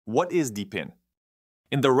What is DePIN?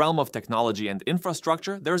 In the realm of technology and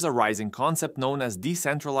infrastructure, there's a rising concept known as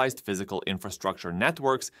Decentralized Physical Infrastructure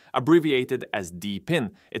Networks, abbreviated as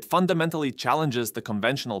DePIN. It fundamentally challenges the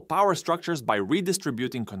conventional power structures by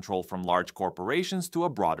redistributing control from large corporations to a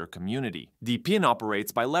broader community. DePIN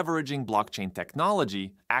operates by leveraging blockchain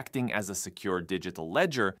technology, acting as a secure digital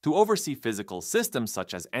ledger, to oversee physical systems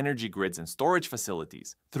such as energy grids and storage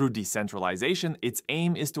facilities. Through decentralization, its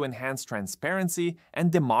aim is to enhance transparency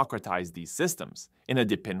and democratize these systems. In a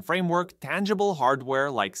DePIN framework, tangible hardware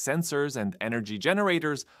like sensors and energy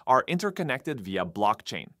generators are interconnected via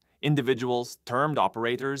blockchain. Individuals, termed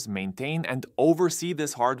operators, maintain and oversee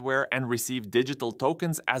this hardware and receive digital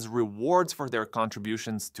tokens as rewards for their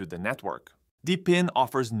contributions to the network. DePIN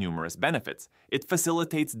offers numerous benefits. It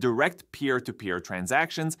facilitates direct peer-to-peer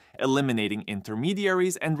transactions, eliminating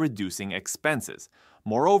intermediaries and reducing expenses.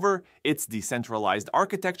 Moreover, its decentralized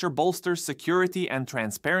architecture bolsters security and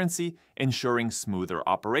transparency, ensuring smoother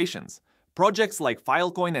operations. Projects like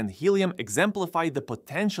Filecoin and Helium exemplify the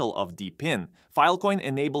potential of DePIN. Filecoin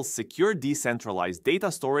enables secure decentralized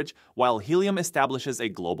data storage, while Helium establishes a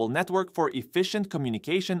global network for efficient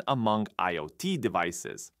communication among IoT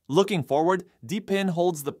devices. Looking forward, DePIN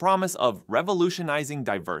holds the promise of revolutionizing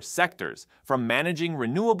diverse sectors, from managing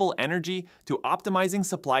renewable energy to optimizing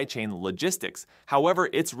supply chain logistics. However,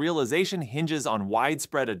 its realization hinges on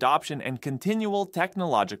widespread adoption and continual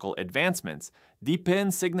technological advancements.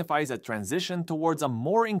 DePIN signifies a transition towards a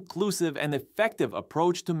more inclusive and effective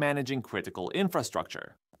approach to managing critical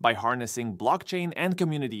infrastructure. By harnessing blockchain and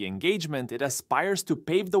community engagement, it aspires to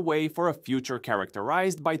pave the way for a future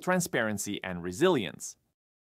characterized by transparency and resilience.